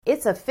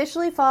It's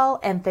officially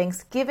fall and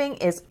Thanksgiving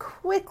is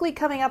quickly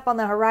coming up on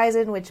the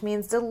horizon, which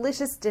means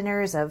delicious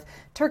dinners of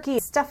turkey,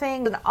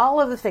 stuffing, and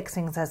all of the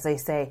fixings, as they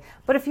say.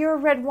 But if you're a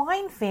red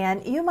wine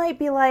fan, you might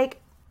be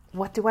like,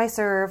 what do I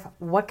serve?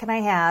 What can I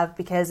have?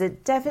 Because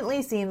it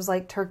definitely seems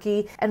like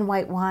turkey and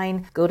white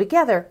wine go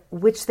together,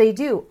 which they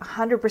do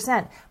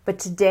 100%. But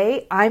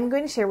today I'm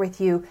going to share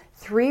with you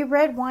 3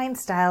 red wine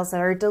styles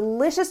that are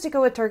delicious to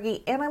go with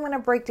turkey, and I'm going to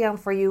break down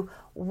for you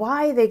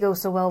why they go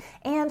so well,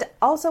 and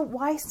also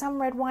why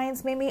some red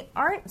wines maybe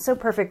aren't so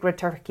perfect with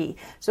turkey.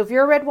 So if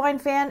you're a red wine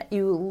fan,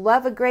 you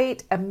love a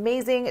great,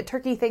 amazing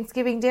turkey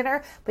Thanksgiving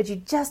dinner, but you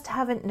just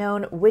haven't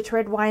known which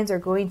red wines are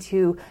going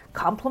to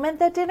complement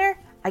that dinner,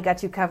 I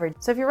got you covered.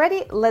 So if you're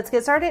ready, let's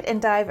get started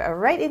and dive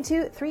right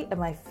into 3 of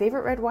my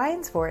favorite red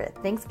wines for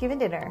Thanksgiving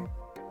dinner.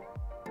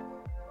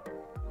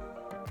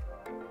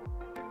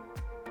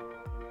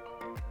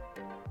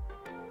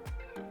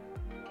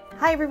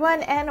 Hi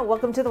everyone, and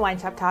welcome to the Wine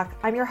Shop Talk.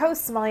 I'm your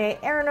host, Sommelier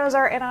Erin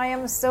Ozar, and I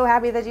am so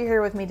happy that you're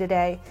here with me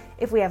today.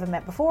 If we haven't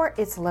met before,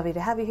 it's lovely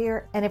to have you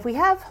here. And if we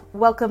have,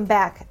 welcome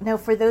back. Now,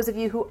 for those of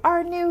you who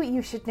are new,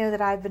 you should know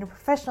that I've been a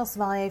professional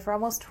sommelier for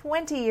almost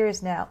 20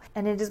 years now.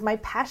 And it is my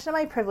passion and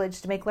my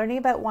privilege to make learning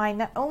about wine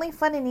not only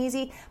fun and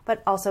easy,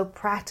 but also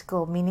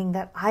practical, meaning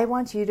that I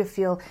want you to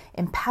feel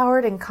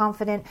empowered and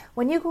confident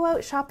when you go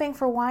out shopping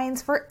for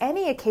wines for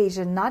any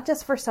occasion, not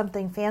just for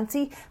something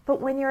fancy,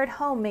 but when you're at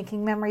home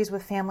making memories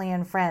with family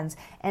and friends.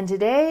 And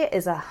today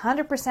is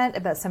 100%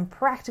 about some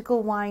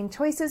practical wine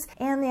choices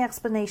and the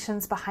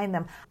explanations behind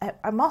them.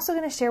 I'm also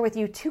going to share with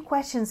you 2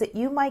 questions that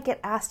you might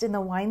get asked in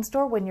the wine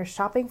store when you're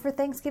shopping for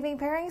Thanksgiving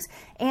pairings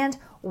and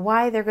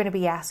why they're going to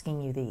be asking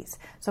you these.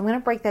 So I'm going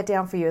to break that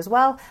down for you as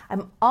well.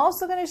 I'm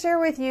also going to share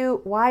with you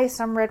why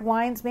some red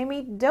wines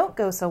maybe don't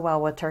go so well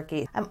with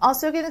turkey. I'm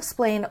also going to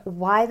explain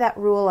why that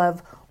rule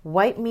of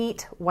white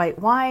meat, white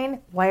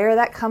wine, where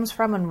that comes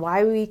from and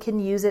why we can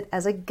use it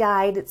as a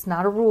guide. It's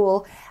not a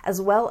rule, as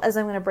well as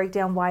I'm going to break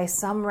down why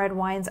some red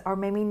wines are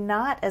maybe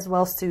not as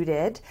well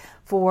suited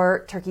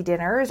for turkey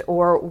dinners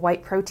or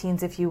white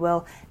proteins, if you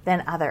will,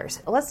 than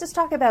others. Let's just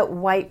talk about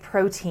white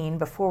protein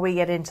before we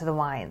get into the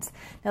wines.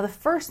 Now, the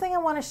first thing I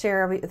want to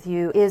share with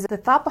you is the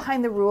thought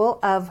behind the rule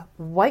of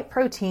white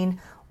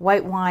protein,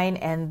 white wine,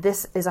 and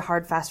this is a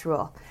hard, fast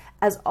rule.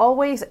 As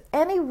always,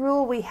 any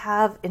rule we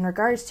have in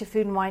regards to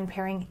food and wine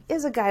pairing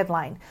is a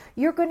guideline.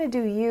 You're going to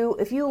do you.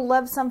 If you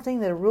love something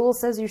that a rule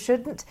says you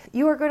shouldn't,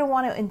 you are going to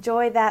want to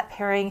enjoy that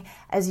pairing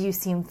as you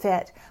seem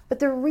fit. But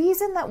the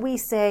reason that we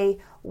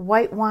say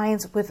white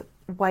wines with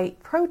white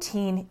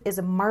protein is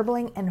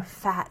marbling and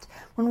fat.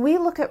 When we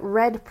look at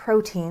red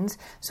proteins,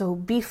 so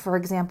beef for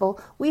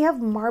example, we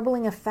have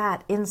marbling of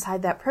fat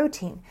inside that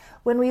protein.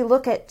 When we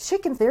look at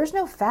chicken, there's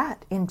no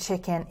fat in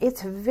chicken.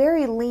 It's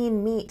very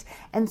lean meat.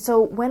 And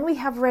so when we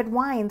have red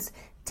wines,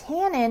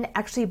 tannin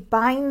actually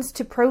binds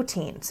to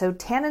protein. So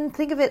tannin,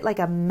 think of it like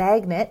a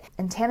magnet,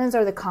 and tannins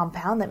are the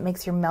compound that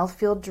makes your mouth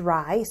feel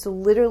dry. So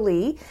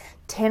literally,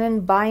 tannin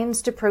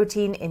binds to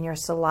protein in your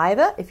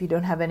saliva if you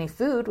don't have any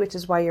food, which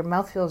is why your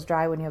mouth feels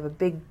dry when you have a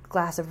big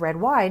glass of red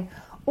wine,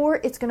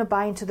 or it's going to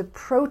bind to the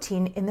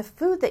protein in the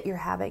food that you're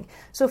having.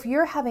 So if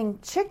you're having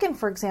chicken,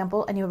 for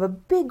example, and you have a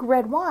big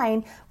red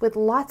wine with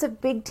lots of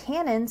big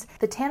tannins,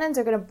 the tannins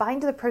are going to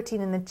bind to the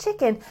protein in the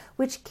chicken,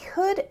 which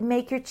could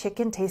make your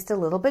chicken taste a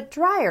little bit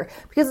drier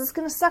because it's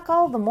going to suck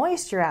all the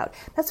moisture out.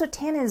 That's what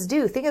tannins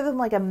do. Think of them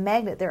like a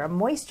magnet. They're a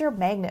moisture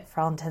magnet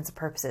for all intents and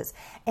purposes,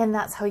 and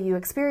that's how you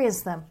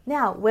experience them.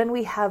 Now, when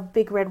we have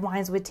big red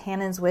wines with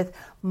tannins with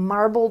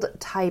marbled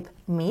type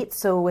meat,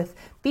 so with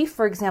beef,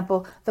 for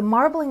example, the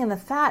marbling and the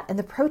fat and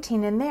the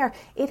protein in there,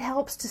 it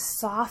helps to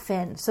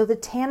soften. So the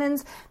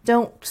tannins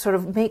don't sort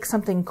of make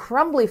something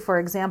crumbly, for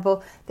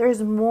example.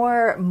 There's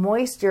more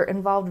moisture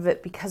involved with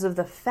it because of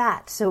the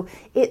fat. So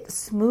it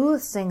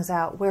smooths things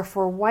out, where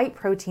for white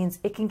proteins,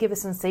 it can give a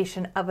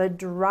sensation of a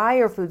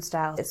drier food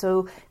style.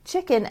 So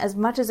chicken, as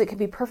much as it can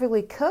be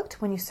perfectly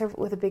cooked, when you serve it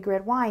with a big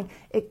red wine,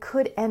 it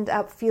could end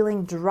up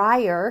feeling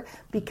drier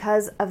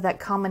because of that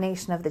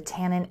combination of the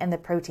tannin and the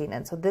protein.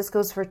 And so this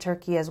goes for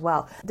turkey as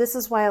well. This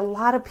is why a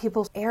lot of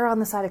people err on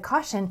the side of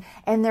caution,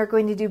 and they're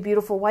going to do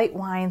beautiful white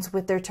wines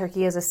with their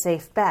turkey as a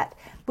safe bet,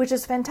 which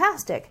is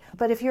fantastic.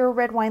 But if you're a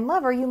red wine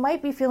lover, you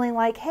might be feeling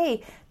like,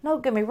 hey,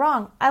 don't get me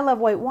wrong, I love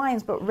white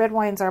wines, but red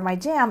wines are my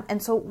jam,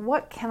 and so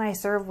what can I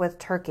serve with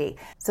turkey?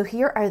 So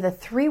here are the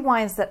 3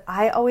 wines that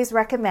I always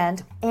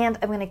recommend, and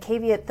I'm going to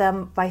caveat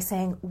them by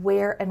saying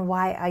where and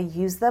why I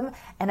use them.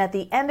 And at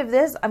the end of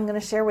this, I'm going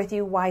to share with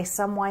you why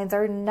some wines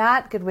are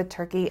not good with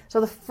turkey.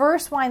 So the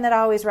first wine that I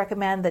always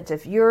recommend, that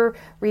if you're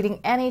reading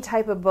any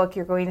type of book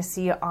you're going to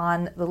see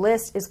on the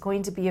list, is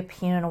going to be a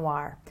Pinot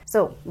Noir.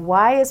 So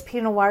why is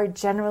Pinot Noir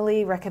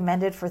generally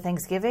recommended for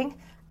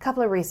Thanksgiving?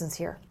 Couple of reasons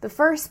here. The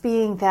first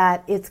being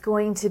that it's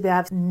going to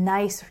have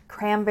nice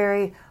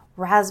cranberry,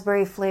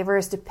 raspberry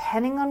flavors,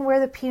 depending on where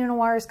the Pinot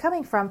Noir is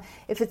coming from.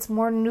 If it's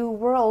more New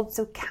World,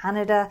 so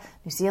Canada,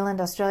 New Zealand,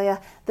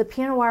 Australia, the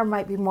Pinot Noir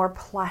might be more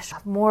plush,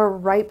 more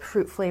ripe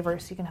fruit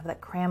flavors. So you can have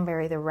that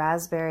cranberry, the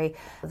raspberry,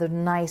 the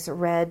nice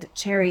red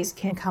cherries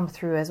can come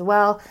through as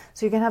well.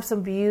 So you can have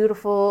some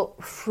beautiful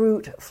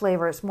fruit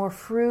flavors, more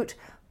fruit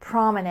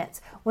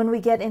prominence. When we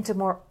get into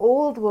more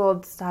old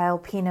world style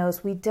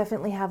Pinots, we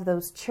definitely have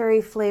those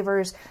cherry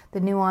flavors, the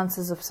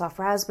nuances of soft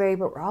raspberry,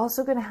 but we're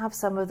also going to have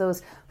some of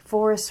those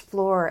forest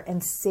floor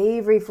and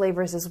savory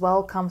flavors as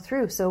well come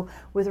through. So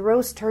with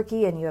roast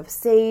turkey, and you have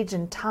sage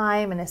and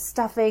thyme and a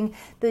stuffing,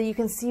 that you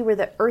can see where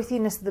the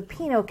earthiness of the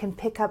Pinot can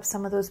pick up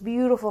some of those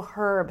beautiful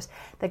herbs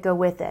that go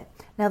with it.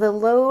 Now, the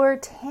lower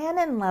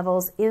tannin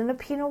levels in a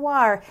Pinot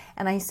Noir,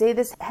 and I say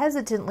this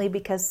hesitantly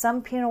because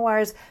some Pinot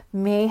Noirs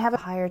may have a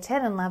higher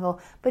tannin level,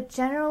 but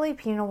generally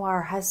Pinot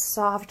Noir has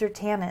softer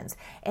tannins.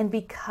 And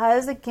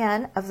because,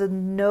 again, of the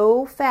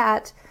no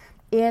fat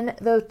in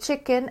the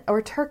chicken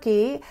or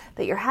turkey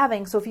that you're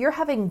having. So if you're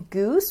having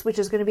goose, which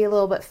is going to be a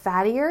little bit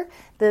fattier,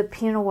 the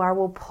Pinot Noir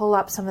will pull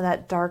up some of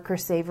that darker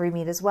savory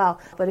meat as well.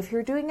 But if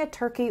you're doing a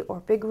turkey or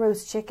big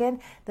roast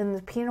chicken, then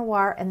the Pinot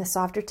Noir and the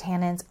softer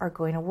tannins are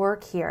going to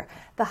work here.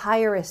 The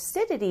higher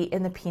acidity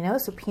in the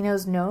Pinot, so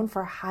Pinot's known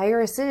for higher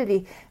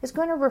acidity, is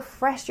going to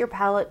refresh your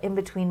palate in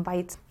between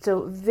bites.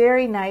 So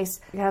very nice.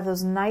 You have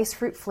those nice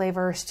fruit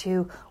flavors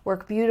to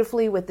work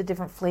beautifully with the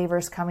different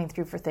flavors coming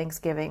through for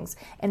Thanksgivings.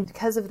 And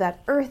because of that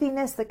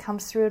earthiness that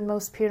comes through in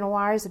most Pinot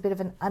Noirs, a bit of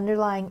an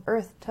underlying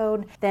earth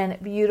tone, then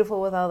beautiful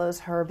with all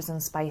those herbs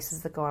and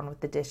spices that go on with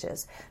the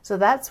dishes. So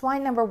that's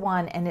wine number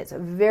one, and it's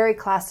very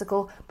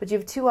classical, but you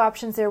have two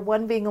options there,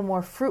 one being a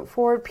more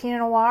fruit-forward Pinot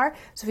Noir,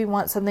 so if you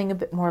want something a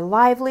bit more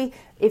lively.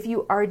 If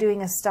you are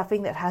doing a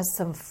stuffing that has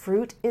some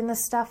fruit in the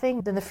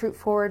stuffing, then the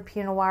fruit-forward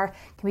Pinot Noir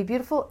can be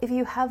beautiful. If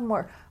you have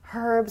more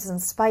herbs and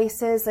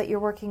spices that you're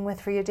working with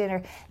for your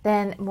dinner,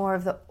 then more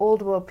of the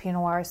old world Pinot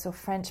Noir, so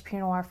French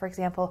Pinot Noir, for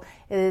example,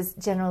 is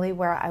generally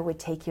where I would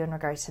take you in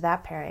regards to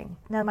that pairing.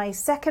 Now, my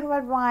second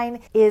red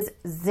wine is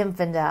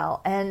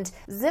Zinfandel, and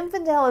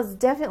Zinfandel is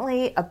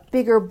definitely a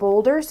bigger,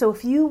 bolder, so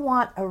if you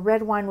want a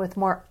red wine with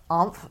more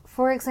oomph,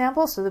 for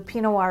example, so the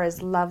Pinot Noir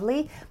is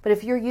lovely, but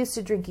if you're used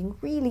to drinking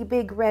really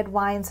big red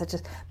wines such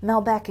as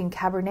Malbec and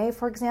Cabernet,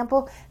 for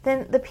example,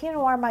 then the Pinot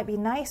Noir might be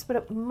nice, but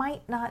it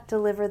might not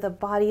deliver the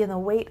body and the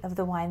weight of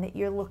the wine that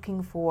you're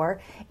looking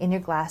for in your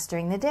glass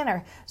during the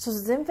dinner. So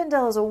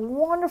Zinfandel is a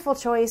wonderful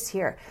choice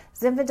here.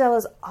 Zinfandel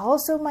is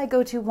also my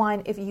go-to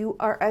wine if you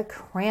are a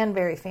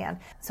cranberry fan.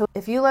 So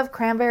if you love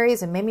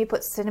cranberries and maybe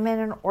put cinnamon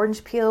and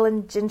orange peel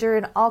and ginger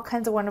and all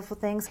kinds of wonderful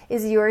things,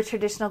 is your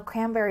traditional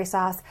cranberry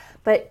sauce.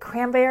 But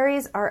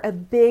cranberries are a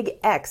big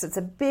X. It's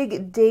a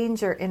big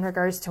danger in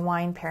regards to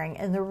wine pairing.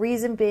 And the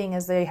reason being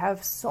is they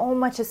have so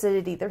much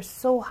acidity. They're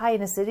so high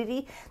in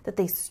acidity that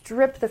they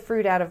strip the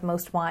fruit out of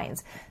most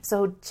wines.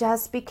 So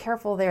just be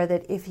careful there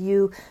that if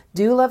you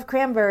do love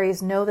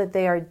cranberries, know that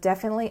they are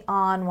definitely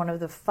on one of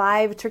the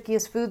 5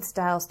 trickiest food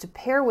styles to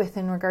pair with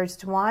in regards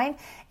to wine.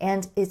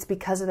 And it's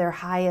because of their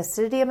high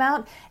acidity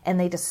amount, and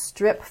they just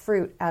strip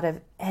fruit out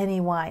of any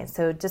wine.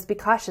 So just be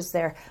cautious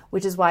there,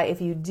 which is why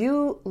if you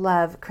do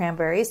love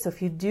cranberries, so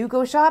if you do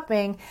go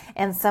shopping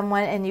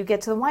and you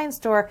get to the wine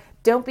store,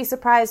 don't be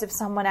surprised if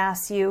someone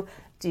asks you,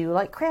 do you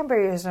like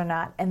cranberries or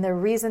not? And the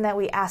reason that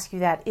we ask you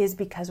that is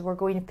because we're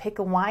going to pick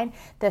a wine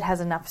that has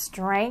enough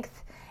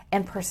strength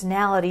and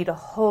personality to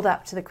hold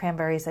up to the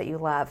cranberries that you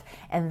love.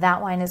 And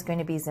that wine is going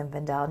to be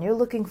Zinfandel. And you're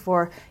looking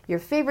for your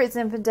favorite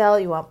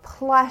Zinfandel. You want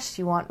plush,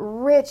 you want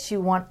rich,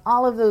 you want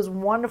all of those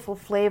wonderful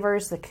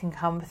flavors that can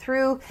come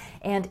through.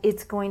 And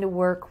it's going to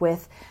work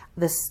with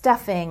the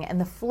stuffing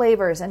and the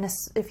flavors. And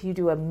if you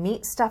do a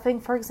meat stuffing,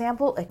 for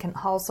example, it can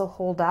also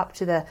hold up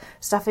to the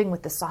stuffing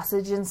with the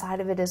sausage inside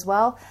of it as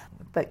well.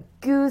 But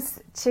goose,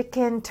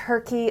 chicken,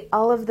 turkey,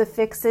 all of the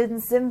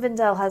fixins,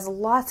 Zinfandel has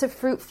lots of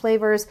fruit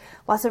flavors,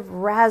 lots of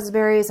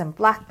raspberries and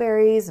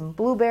blackberries and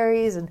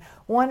blueberries and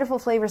wonderful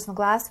flavors in the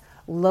glass,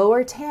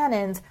 lower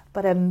tannins,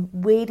 but a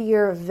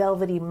weightier,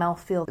 velvety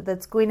mouthfeel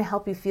that's going to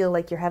help you feel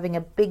like you're having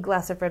a big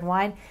glass of red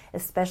wine,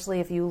 especially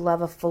if you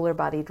love a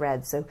fuller-bodied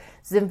red. So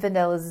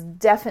Zinfandel is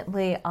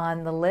definitely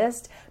on the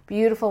list.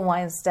 Beautiful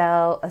wine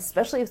style,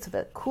 especially if it's a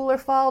bit cooler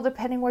fall,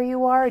 depending where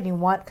you are, and you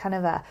want kind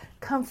of a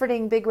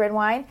comforting big red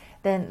wine,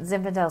 then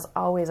Zinfandel is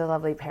always a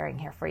lovely pairing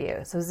here for you.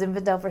 So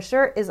Zinfandel for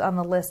sure is on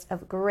the list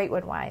of great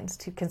red wines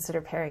to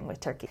consider pairing with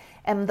turkey.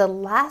 And the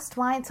last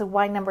wine, so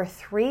wine number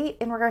 3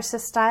 in regards to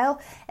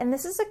style, and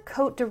this is a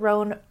Côte de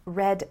Rhône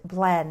red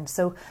blend.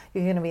 So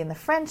you're going to be in the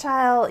French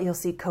aisle, you'll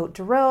see Côte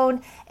de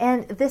Rhône,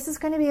 and this is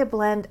going to be a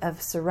blend of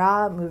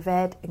Syrah,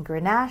 Mourvèdre, and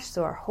Grenache,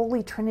 so our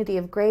holy trinity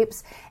of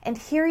grapes. And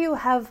here you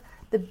have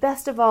the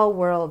best of all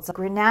worlds.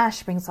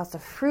 Grenache brings lots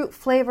of fruit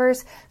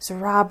flavors,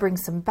 Syrah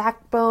brings some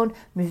backbone,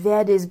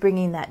 Mourvedre is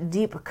bringing that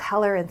deep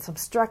color and some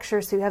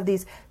structure. So you have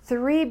these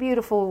three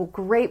beautiful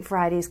grape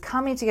varieties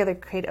coming together to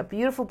create a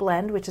beautiful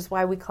blend, which is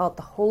why we call it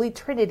the Holy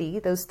Trinity,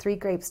 those three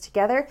grapes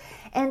together.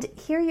 And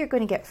here you're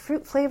going to get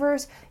fruit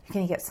flavors, you're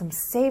going to get some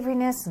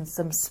savoriness and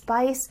some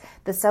spice.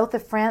 The south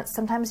of France,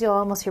 sometimes you'll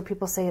almost hear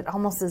people say it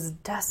almost is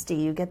dusty.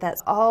 You get that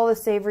all the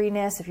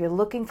savoriness. If you're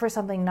looking for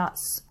something not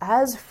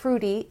as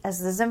fruity as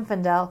the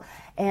Zinfandel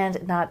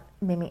and not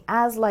maybe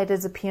as light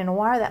as a Pinot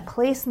Noir, that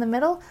place in the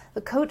middle,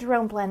 the Côte du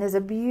Rhône blend is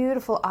a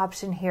beautiful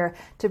option here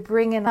to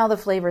bring in all the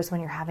flavors when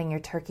you're having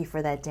your turkey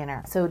for that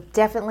dinner. So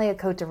definitely a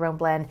Côte du Rhône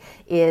blend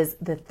is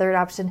the third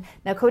option.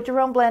 Now Côte du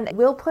Rhône blend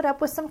will put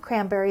up with some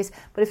cranberries,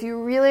 but if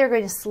you really are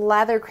going to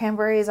slather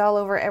cranberries all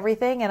over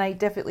everything, and I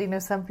definitely know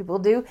some people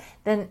do,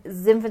 then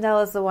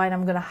Zinfandel is the wine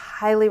I'm going to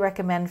highly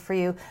recommend for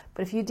you.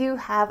 But if you do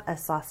have a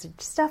sausage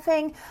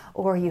stuffing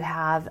or you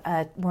have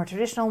a more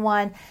traditional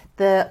one,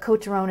 the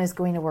Côte du Rhône is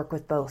going to work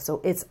with both.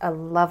 So it's a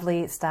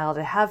lovely style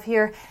to have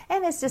here,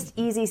 and it's just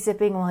easy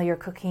sipping while you're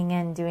cooking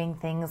and doing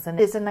things, and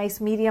it's a nice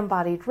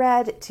medium-bodied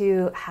red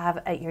to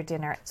have at your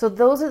dinner. So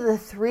those are the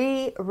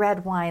three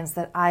red wines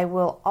that I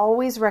will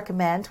always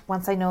recommend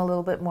once I know a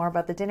little bit more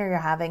about the dinner you're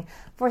having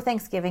for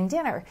Thanksgiving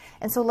dinner.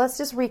 And so let's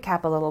just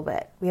recap a little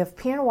bit. We have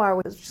Pinot Noir,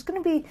 which is just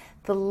going to be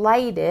the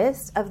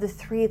lightest of the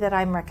three that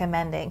I'm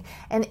recommending,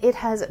 and it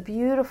has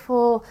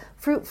beautiful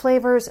fruit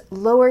flavors,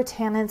 lower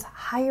tannins,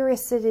 higher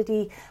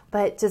acidity,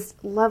 but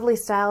just lovely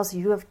styles.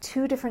 You have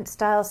two different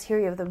styles here.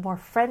 You have the more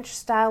French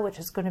style, which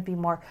is going to be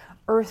more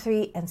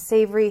earthy and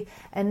savory,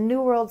 and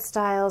New World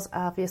styles,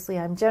 obviously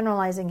I'm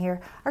generalizing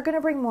here, are going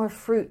to bring more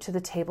fruit to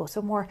the table.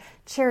 So more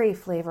cherry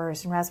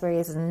flavors, and raspberry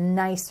is a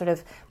nice sort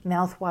of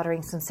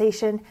mouth-watering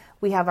sensation.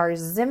 We have our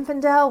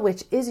Zinfandel,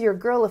 which is your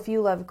girl if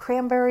you love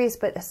cranberries,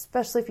 but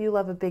especially if you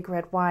love a big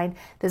red wine.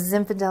 The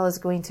Zinfandel is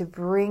going to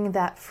bring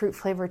that fruit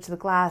flavor to the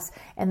glass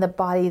and the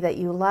body that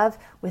you love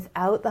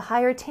without the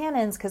higher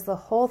tannins, because the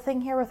whole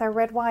thing here with our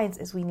red wines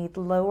is we need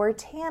lower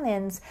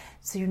tannins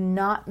so you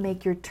not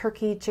make your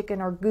turkey,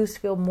 chicken, or goose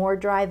feel more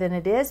dry than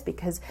it is,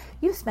 because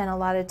you spent a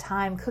lot of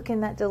time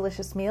cooking that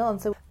delicious meal. And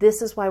so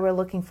this is why we're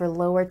looking for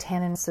lower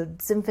tannins. So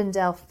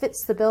Zinfandel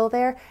fits the bill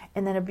there,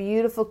 and then a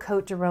beautiful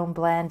Côte du Rhône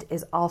blend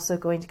is also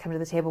going to come to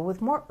the table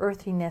with more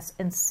earthiness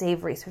and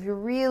savory. So if you're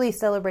really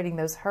celebrating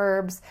those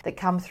herbs that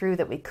come through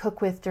that we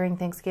cook with during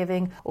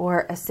Thanksgiving,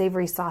 or a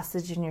savory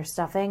sausage in your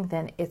stuffing,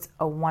 then it's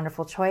a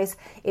wonderful choice.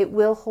 It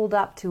will hold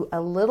up to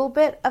a little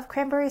bit of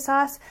cranberry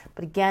sauce,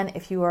 but again,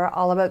 if you are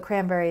all about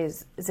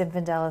cranberries,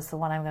 Zinfandel is the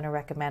one I'm going to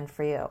recommend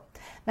for you.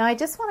 Now I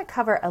just want to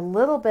cover a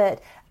little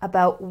bit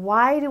about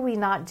why do we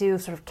not do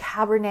sort of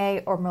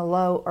Cabernet or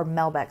Merlot or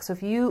Malbec. So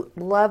if you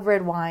love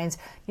red wines,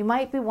 you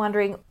might be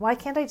wondering, why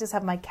can't I just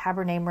have my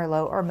Cabernet,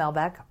 Merlot, or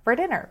Malbec for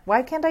dinner?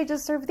 Why can't I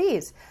just serve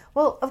these?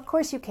 Well, of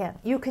course you can.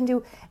 You can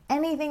do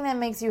anything that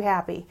makes you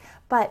happy.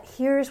 But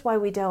here's why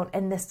we don't,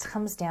 and this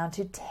comes down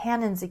to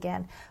tannins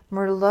again.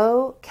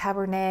 Merlot,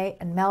 Cabernet,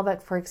 and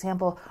Malbec, for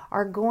example,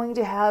 are going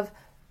to have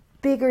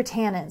bigger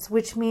tannins,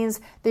 which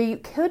means they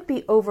could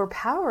be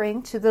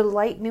overpowering to the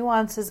light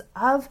nuances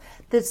of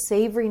the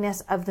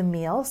savoriness of the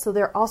meal. So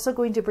they're also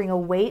going to bring a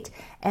weight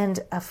and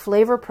a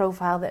flavor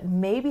profile that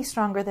may be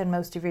stronger than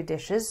most of your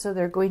dishes. So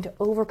they're going to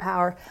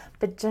overpower,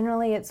 but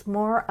generally it's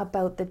more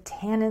about the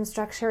tannin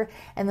structure,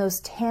 and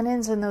those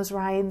tannins and those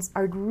rinds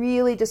are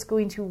really just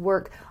going to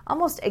work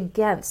almost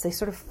against. They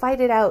sort of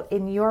fight it out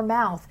in your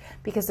mouth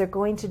because they're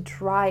going to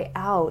dry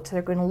out.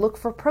 They're going to look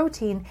for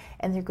protein,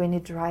 and they're going to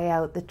dry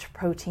out the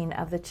protein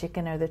of the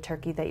chicken or the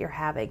turkey that you're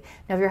having.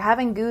 Now, if you're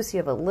having goose, you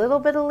have a little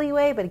bit of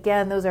leeway, but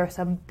again, those are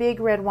some big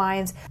red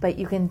wines, but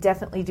you can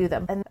definitely do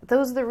them. And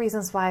those are the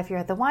reasons why if you're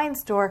at the wine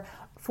store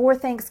for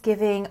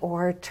Thanksgiving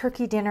or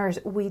turkey dinners,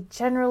 we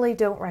generally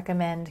don't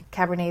recommend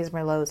Cabernets,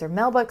 Merlots, or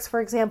Malbecs, for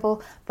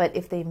example, but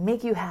if they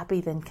make you happy,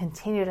 then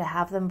continue to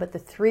have them. But the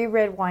three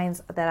red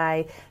wines that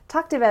I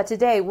talked about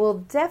today will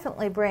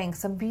definitely bring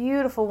some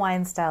beautiful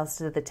wine styles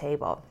to the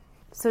table.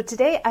 So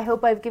today, I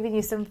hope I've given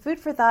you some food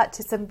for thought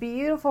to some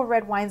beautiful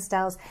red wine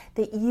styles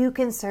that you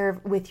can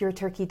serve with your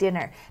turkey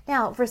dinner.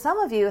 Now, for some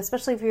of you,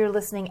 especially if you're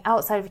listening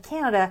outside of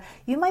Canada,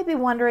 you might be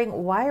wondering,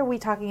 why are we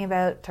talking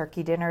about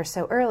turkey dinner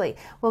so early?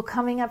 Well,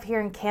 coming up here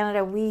in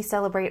Canada, we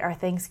celebrate our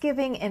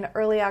Thanksgiving in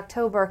early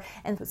October.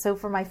 And so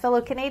for my fellow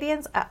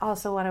Canadians, I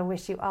also want to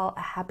wish you all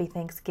a happy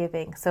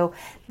Thanksgiving. So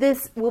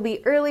this will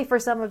be early for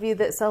some of you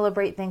that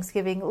celebrate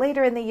Thanksgiving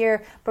later in the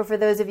year, but for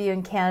those of you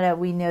in Canada,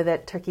 we know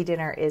that turkey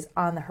dinner is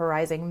on the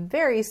horizon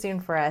very soon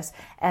for us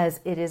as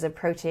it is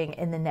approaching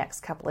in the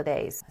next couple of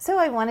days. So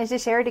I wanted to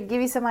share to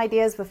give you some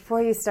ideas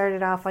before you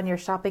started off on your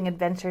shopping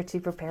adventure to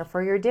prepare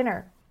for your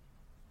dinner.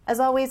 As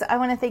always, I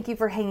want to thank you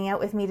for hanging out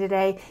with me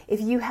today. If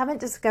you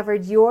haven't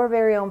discovered your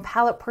very own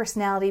palate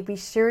personality, be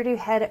sure to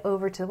head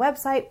over to the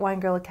website,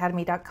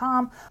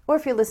 winegirlacademy.com, or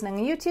if you're listening on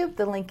YouTube,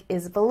 the link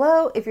is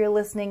below. If you're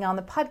listening on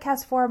the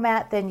podcast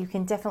format, then you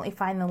can definitely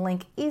find the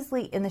link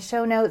easily in the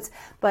show notes,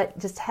 but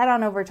just head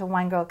on over to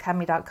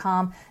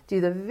winegirlacademy.com,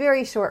 do the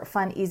very short,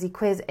 fun, easy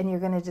quiz, and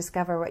you're going to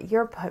discover what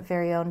your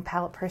very own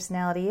palate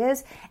personality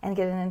is and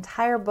get an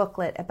entire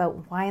booklet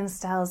about wine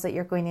styles that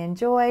you're going to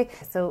enjoy.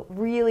 So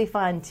really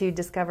fun to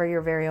discover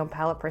your very own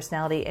palate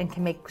personality and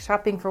can make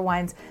shopping for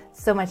wines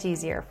so much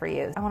easier for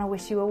you. I want to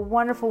wish you a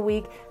wonderful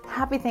week.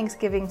 Happy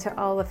Thanksgiving to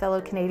all the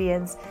fellow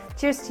Canadians.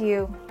 Cheers to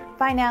you.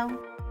 Bye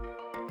now.